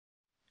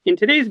In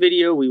today's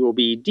video, we will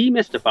be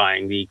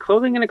demystifying the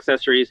clothing and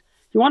accessories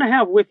you want to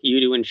have with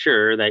you to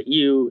ensure that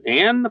you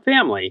and the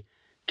family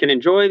can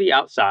enjoy the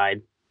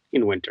outside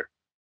in winter.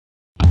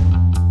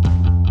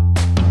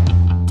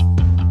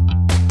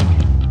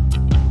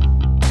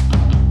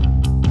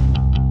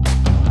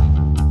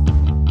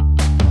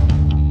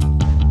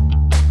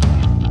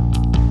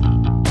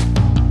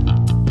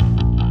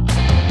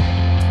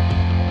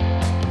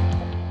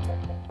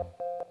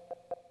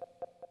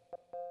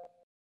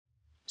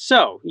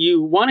 So,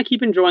 you want to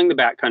keep enjoying the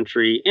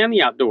backcountry and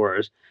the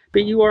outdoors,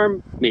 but you are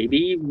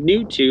maybe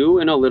new to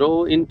and a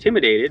little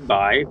intimidated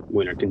by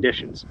winter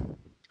conditions.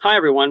 Hi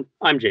everyone,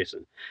 I'm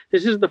Jason.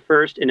 This is the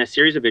first in a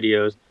series of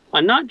videos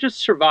on not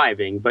just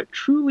surviving, but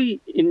truly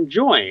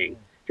enjoying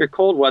your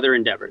cold weather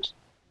endeavors.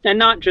 And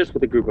not just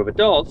with a group of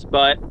adults,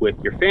 but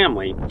with your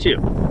family too.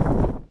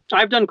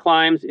 I've done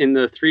climbs in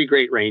the three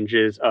great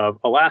ranges of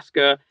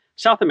Alaska,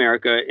 South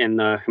America, and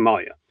the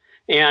Himalaya.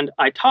 And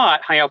I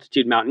taught high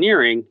altitude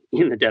mountaineering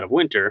in the dead of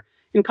winter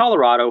in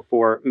Colorado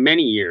for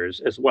many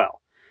years as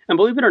well. And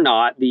believe it or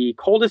not, the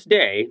coldest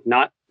day,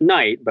 not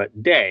night,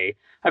 but day,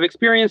 I've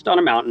experienced on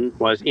a mountain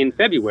was in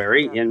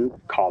February in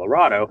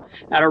Colorado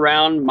at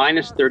around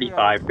minus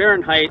 35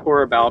 Fahrenheit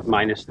or about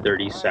minus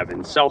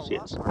 37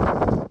 Celsius.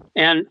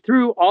 And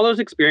through all those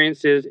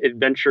experiences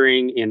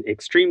adventuring in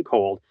extreme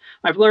cold,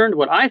 I've learned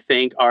what I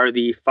think are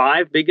the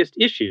 5 biggest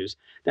issues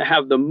that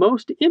have the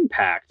most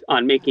impact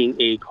on making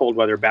a cold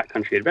weather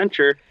backcountry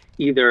adventure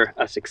either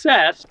a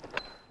success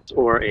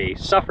or a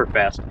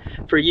sufferfest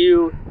for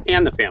you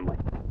and the family.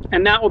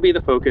 And that will be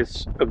the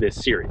focus of this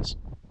series.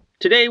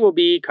 Today we'll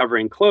be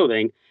covering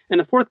clothing, and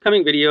the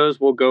forthcoming videos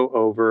will go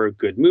over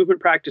good movement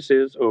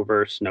practices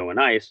over snow and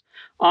ice,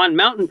 on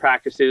mountain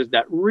practices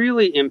that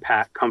really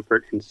impact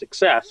comfort and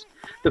success,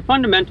 the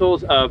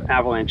fundamentals of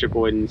avalanche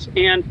avoidance,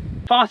 and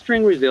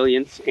fostering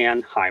resilience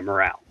and high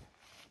morale.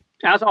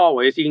 As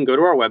always, you can go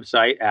to our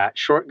website at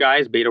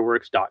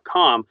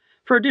shortguysbetaworks.com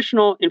for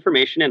additional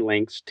information and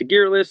links to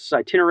gear lists,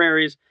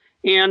 itineraries,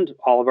 and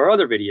all of our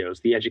other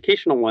videos, the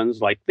educational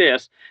ones like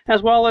this,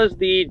 as well as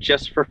the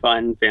Just for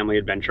Fun Family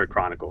Adventure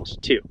Chronicles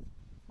too.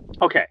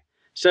 Okay,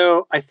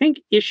 so I think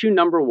issue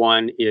number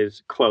 1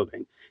 is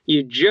clothing.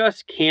 You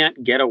just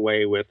can't get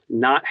away with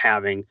not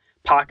having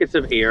pockets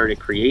of air to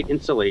create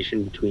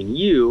insulation between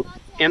you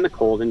and the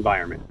cold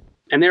environment.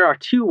 And there are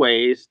 2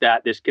 ways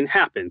that this can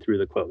happen through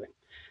the clothing.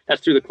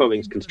 That's through the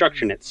clothing's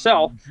construction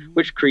itself,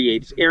 which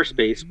creates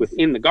airspace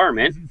within the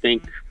garment,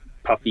 think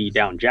puffy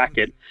down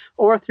jacket,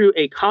 or through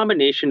a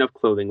combination of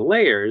clothing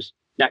layers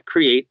that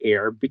create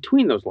air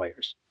between those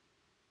layers.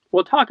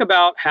 We'll talk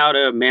about how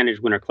to manage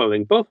winter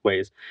clothing both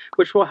ways,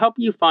 which will help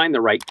you find the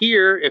right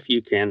gear if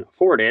you can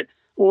afford it,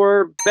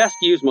 or best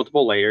use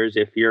multiple layers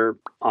if you're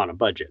on a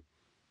budget.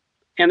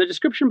 And the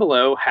description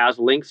below has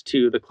links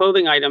to the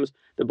clothing items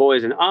the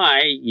boys and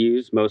I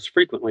use most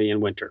frequently in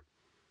winter.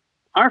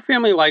 Our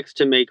family likes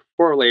to make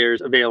 4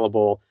 layers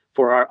available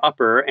for our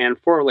upper and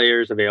 4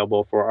 layers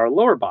available for our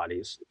lower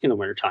bodies in the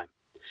wintertime.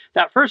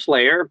 That first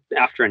layer,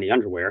 after any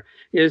underwear,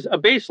 is a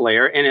base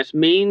layer, and its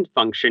main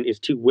function is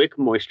to wick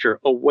moisture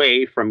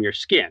away from your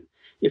skin.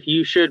 If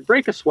you should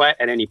break a sweat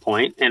at any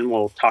point, and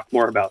we'll talk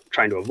more about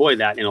trying to avoid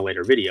that in a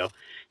later video,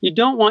 you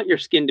don't want your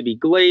skin to be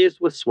glazed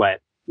with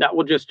sweat that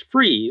will just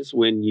freeze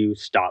when you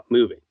stop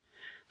moving.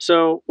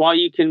 So while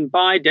you can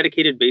buy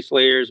dedicated base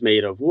layers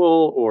made of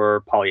wool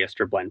or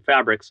polyester blend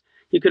fabrics,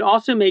 you could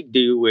also make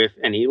do with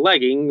any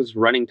leggings,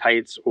 running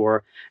tights,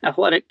 or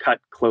athletic cut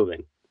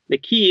clothing. The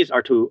keys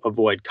are to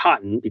avoid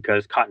cotton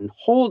because cotton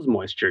holds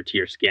moisture to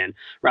your skin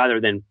rather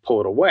than pull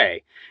it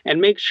away,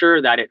 and make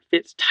sure that it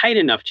fits tight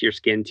enough to your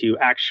skin to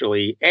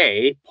actually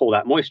A, pull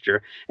that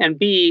moisture, and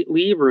B,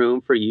 leave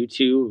room for you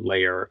to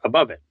layer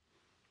above it.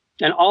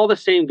 And all the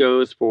same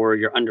goes for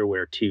your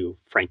underwear too,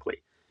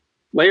 frankly.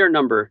 Layer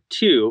number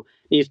 2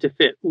 needs to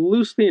fit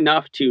loosely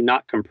enough to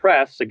not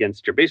compress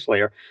against your base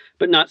layer,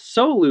 but not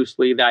so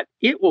loosely that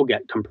it will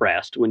get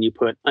compressed when you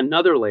put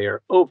another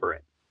layer over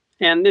it.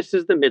 And this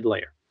is the mid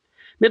layer.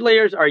 Mid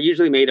layers are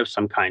usually made of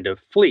some kind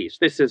of fleece.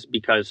 This is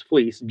because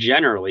fleece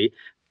generally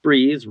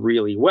breathes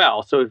really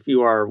well. So if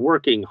you are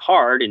working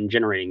hard in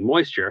generating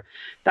moisture,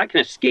 that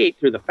can escape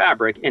through the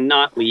fabric and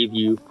not leave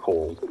you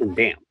cold and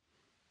damp.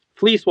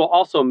 Fleece will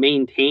also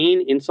maintain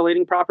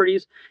insulating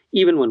properties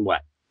even when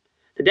wet.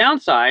 The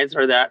downsides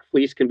are that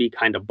fleece can be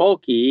kind of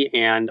bulky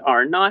and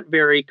are not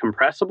very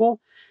compressible,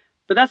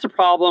 but that's a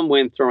problem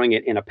when throwing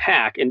it in a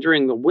pack, and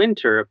during the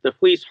winter, the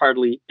fleece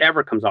hardly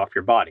ever comes off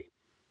your body.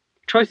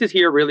 Choices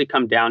here really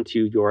come down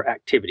to your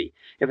activity.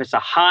 If it's a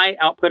high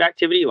output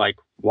activity like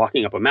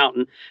walking up a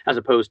mountain, as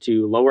opposed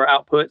to lower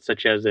output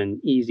such as an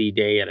easy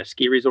day at a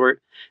ski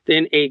resort,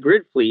 then a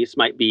grid fleece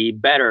might be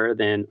better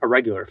than a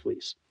regular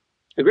fleece.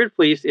 A grid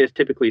fleece is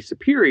typically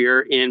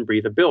superior in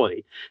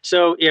breathability.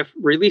 So if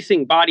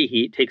releasing body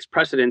heat takes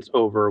precedence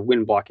over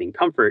wind blocking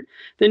comfort,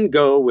 then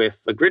go with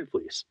a grid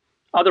fleece.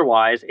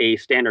 Otherwise, a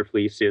standard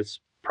fleece is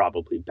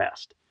probably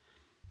best.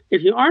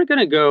 If you aren't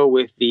going to go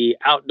with the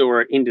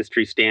outdoor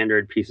industry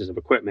standard pieces of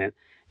equipment,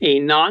 a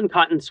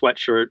non-cotton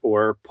sweatshirt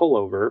or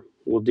pullover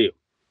will do.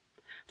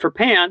 For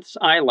pants,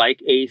 I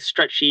like a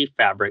stretchy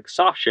fabric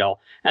soft shell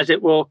as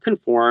it will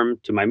conform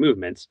to my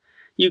movements.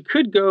 You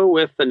could go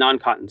with a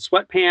non-cotton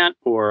sweat pant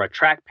or a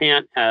track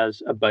pant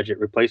as a budget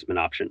replacement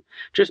option.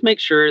 Just make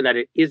sure that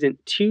it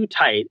isn't too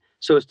tight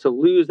so as to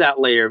lose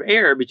that layer of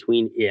air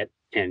between it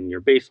and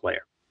your base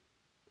layer.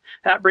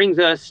 That brings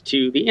us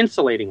to the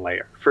insulating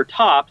layer. For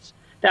tops,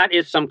 that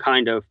is some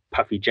kind of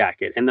puffy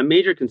jacket, and the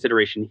major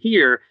consideration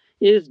here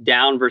is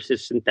down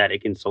versus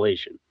synthetic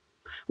insulation.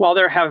 While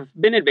there have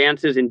been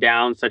advances in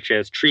down such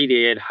as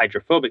treated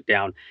hydrophobic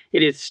down,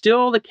 it is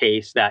still the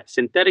case that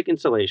synthetic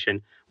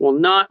insulation will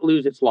not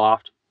lose its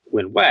loft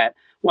when wet,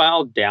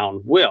 while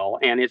down will,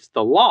 and it's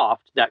the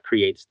loft that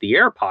creates the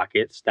air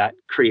pockets that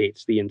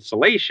creates the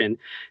insulation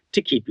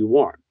to keep you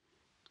warm.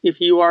 If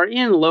you are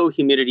in low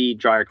humidity,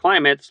 drier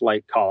climates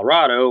like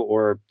Colorado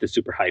or the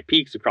super high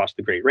peaks across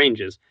the Great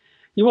Ranges,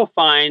 you will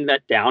find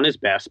that down is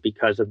best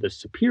because of the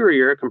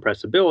superior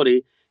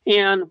compressibility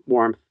and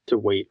warmth to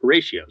weight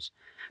ratios.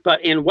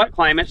 But in wet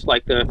climates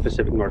like the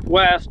Pacific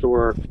Northwest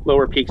or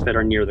lower peaks that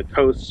are near the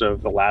coasts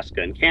of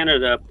Alaska and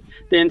Canada,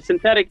 then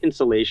synthetic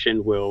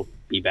insulation will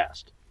be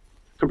best.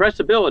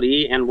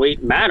 Compressibility and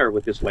weight matter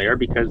with this layer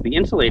because the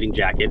insulating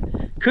jacket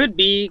could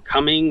be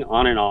coming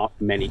on and off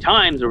many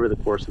times over the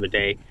course of the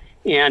day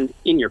and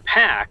in your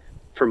pack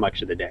for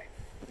much of the day.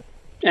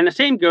 And the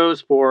same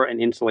goes for an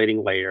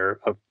insulating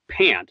layer of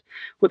pant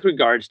with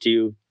regards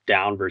to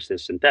down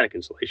versus synthetic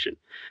insulation.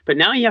 But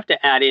now you have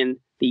to add in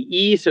the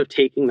ease of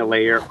taking the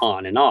layer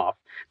on and off.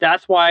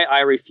 That's why I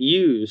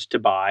refuse to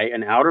buy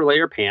an outer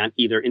layer pant,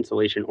 either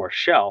insulation or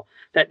shell,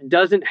 that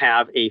doesn't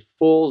have a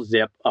full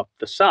zip up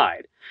the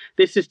side.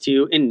 This is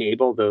to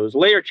enable those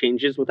layer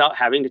changes without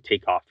having to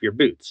take off your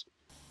boots.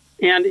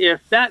 And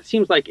if that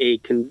seems like a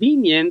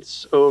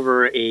convenience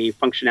over a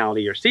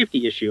functionality or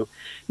safety issue,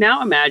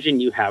 now imagine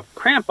you have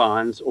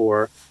crampons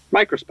or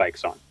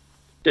microspikes on.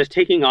 Does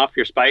taking off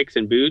your spikes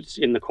and boots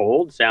in the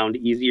cold sound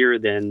easier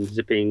than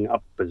zipping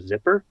up a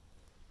zipper?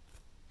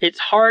 It's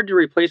hard to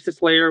replace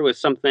this layer with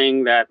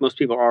something that most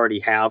people already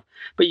have,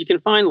 but you can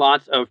find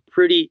lots of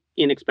pretty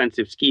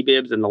inexpensive ski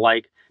bibs and the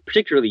like,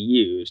 particularly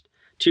used,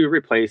 to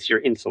replace your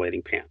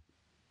insulating pant.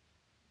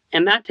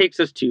 And that takes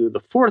us to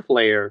the fourth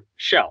layer,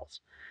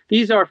 shells.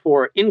 These are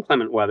for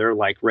inclement weather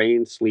like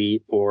rain,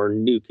 sleet, or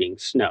nuking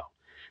snow.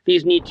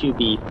 These need to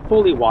be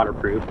fully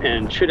waterproof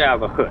and should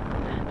have a hood.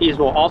 These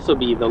will also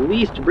be the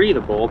least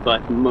breathable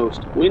but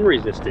most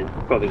wind-resistant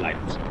clothing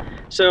items.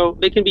 So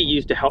they can be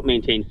used to help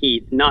maintain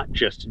heat, not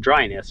just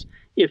dryness,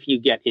 if you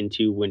get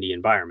into windy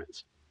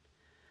environments.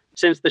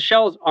 Since the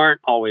shells aren't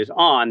always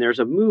on, there's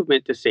a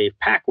movement to save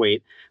pack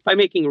weight by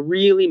making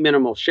really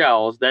minimal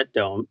shells that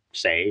don't,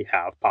 say,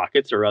 have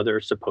pockets or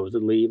other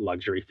supposedly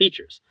luxury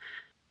features.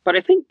 But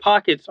I think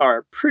pockets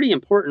are pretty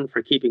important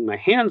for keeping my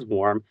hands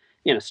warm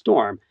in a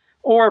storm,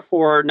 or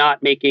for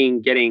not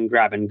making getting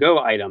grab-and-go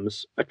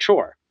items a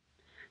chore.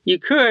 You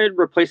could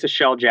replace a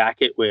shell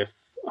jacket with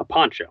a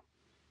poncho.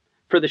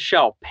 For the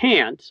shell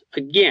pant,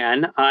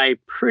 again, I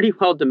pretty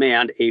well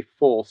demand a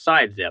full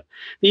side zip.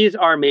 These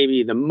are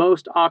maybe the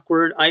most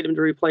awkward item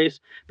to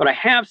replace, but I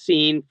have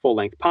seen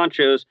full-length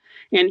ponchos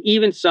and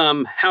even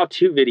some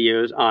how-to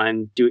videos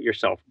on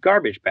do-it-yourself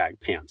garbage bag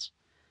pants.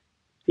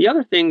 The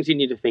other things you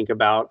need to think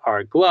about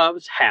are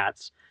gloves,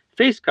 hats,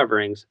 face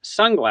coverings,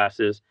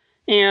 sunglasses,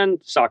 and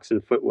socks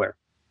and footwear.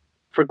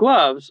 For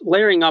gloves,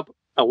 layering up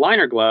a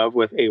liner glove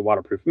with a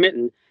waterproof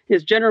mitten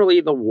is generally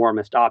the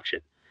warmest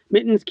option.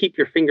 Mittens keep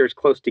your fingers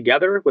close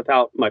together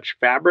without much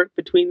fabric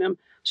between them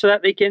so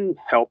that they can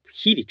help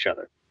heat each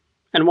other.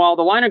 And while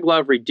the liner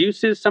glove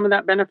reduces some of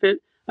that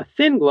benefit, a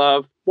thin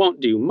glove won't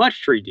do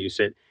much to reduce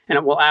it, and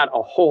it will add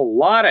a whole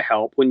lot of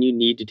help when you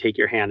need to take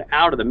your hand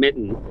out of the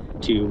mitten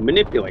to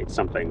manipulate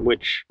something,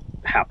 which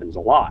happens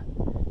a lot.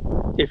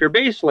 If your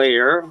base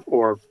layer,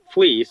 or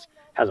fleece,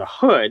 has a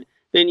hood,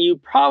 then you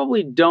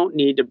probably don't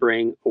need to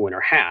bring a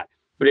winter hat.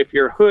 But if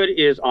your hood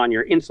is on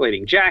your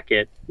insulating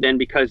jacket, then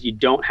because you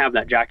don't have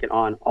that jacket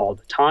on all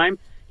the time,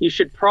 you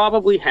should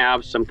probably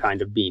have some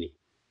kind of beanie.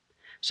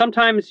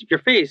 Sometimes your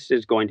face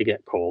is going to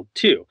get cold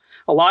too.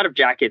 A lot of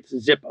jackets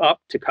zip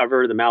up to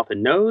cover the mouth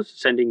and nose,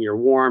 sending your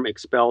warm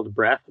expelled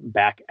breath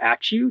back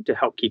at you to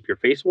help keep your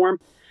face warm,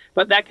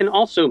 but that can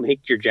also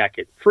make your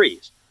jacket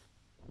freeze.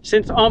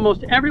 Since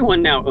almost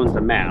everyone now owns a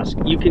mask,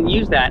 you can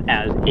use that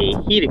as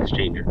a heat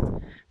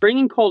exchanger.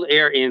 Bringing cold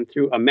air in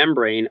through a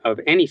membrane of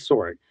any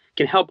sort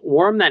can help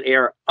warm that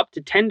air up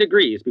to 10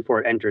 degrees before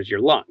it enters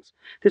your lungs.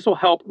 This will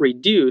help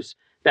reduce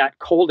that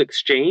cold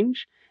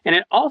exchange, and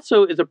it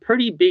also is a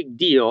pretty big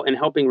deal in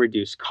helping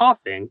reduce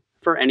coughing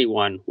for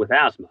anyone with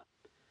asthma.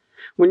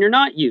 When you're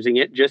not using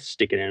it, just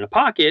stick it in a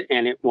pocket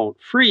and it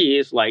won't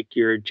freeze like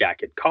your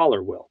jacket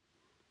collar will.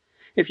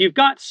 If you've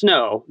got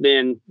snow,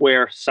 then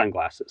wear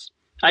sunglasses.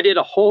 I did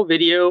a whole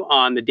video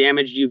on the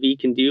damage UV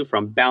can do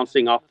from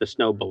bouncing off the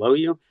snow below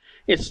you.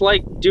 It's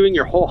like doing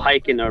your whole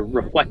hike in a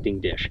reflecting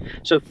dish.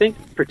 So think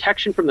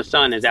protection from the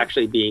sun as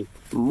actually being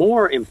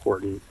more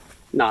important,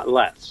 not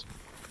less.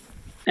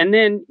 And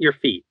then your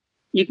feet.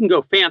 You can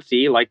go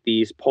fancy, like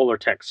these Polar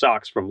Tech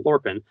socks from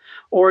Lorpin,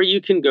 or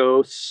you can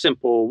go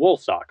simple wool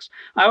socks.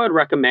 I would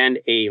recommend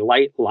a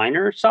light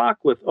liner sock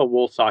with a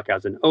wool sock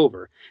as an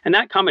over, and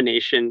that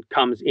combination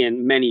comes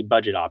in many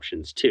budget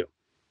options too.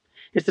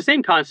 It's the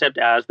same concept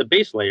as the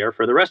base layer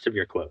for the rest of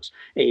your clothes,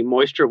 a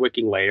moisture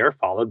wicking layer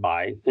followed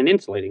by an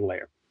insulating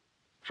layer.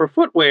 For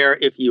footwear,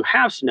 if you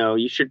have snow,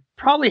 you should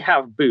probably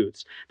have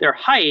boots. Their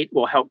height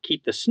will help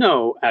keep the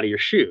snow out of your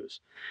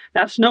shoes.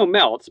 That snow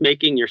melts,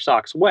 making your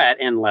socks wet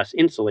and less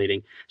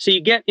insulating, so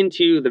you get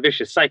into the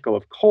vicious cycle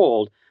of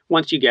cold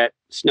once you get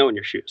snow in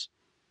your shoes.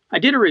 I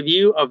did a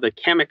review of the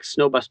Kamek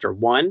Snowbuster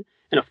 1,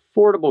 an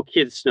affordable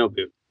kids snow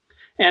boot,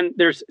 and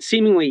there's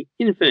seemingly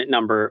infinite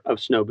number of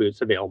snow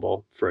boots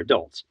available for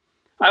adults.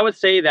 I would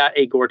say that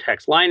a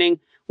Gore-Tex lining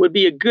would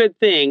be a good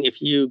thing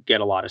if you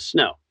get a lot of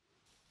snow.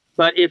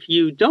 But if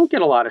you don't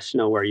get a lot of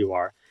snow where you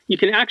are, you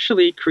can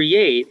actually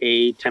create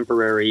a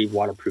temporary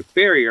waterproof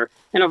barrier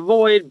and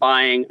avoid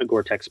buying a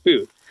Gore-Tex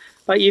boot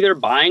by either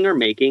buying or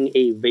making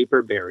a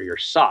vapor barrier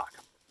sock.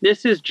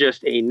 This is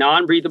just a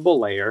non-breathable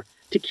layer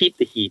to keep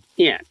the heat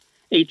in.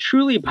 A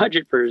truly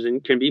budget version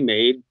can be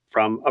made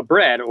from a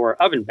bread or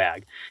oven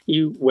bag.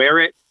 You wear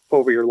it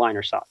over your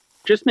liner sock.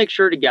 Just make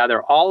sure to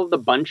gather all of the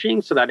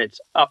bunching so that it's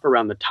up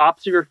around the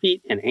tops of your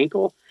feet and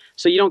ankle,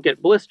 so you don't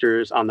get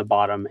blisters on the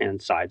bottom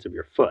and sides of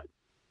your foot.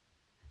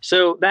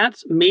 So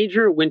that's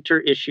major winter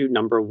issue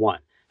number 1,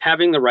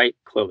 having the right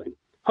clothing.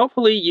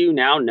 Hopefully you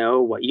now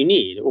know what you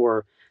need,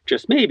 or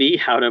just maybe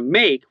how to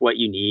make what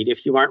you need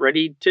if you aren't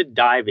ready to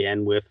dive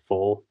in with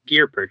full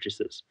gear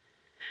purchases.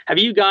 Have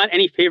you got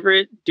any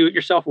favorite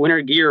do-it-yourself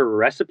winter gear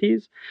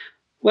recipes?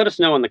 Let us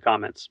know in the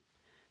comments.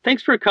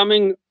 Thanks for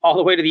coming all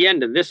the way to the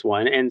end of this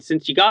one, and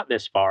since you got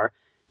this far,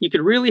 you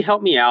could really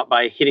help me out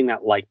by hitting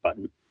that like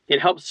button.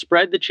 It helps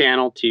spread the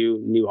channel to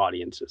new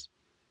audiences.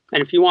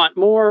 And if you want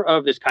more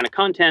of this kind of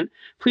content,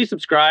 please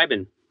subscribe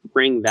and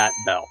ring that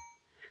bell.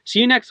 See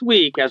you next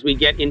week as we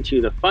get into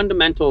the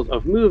fundamentals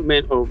of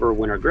movement over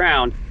winter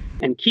ground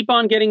and keep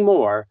on getting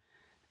more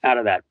out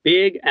of that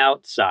big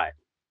outside.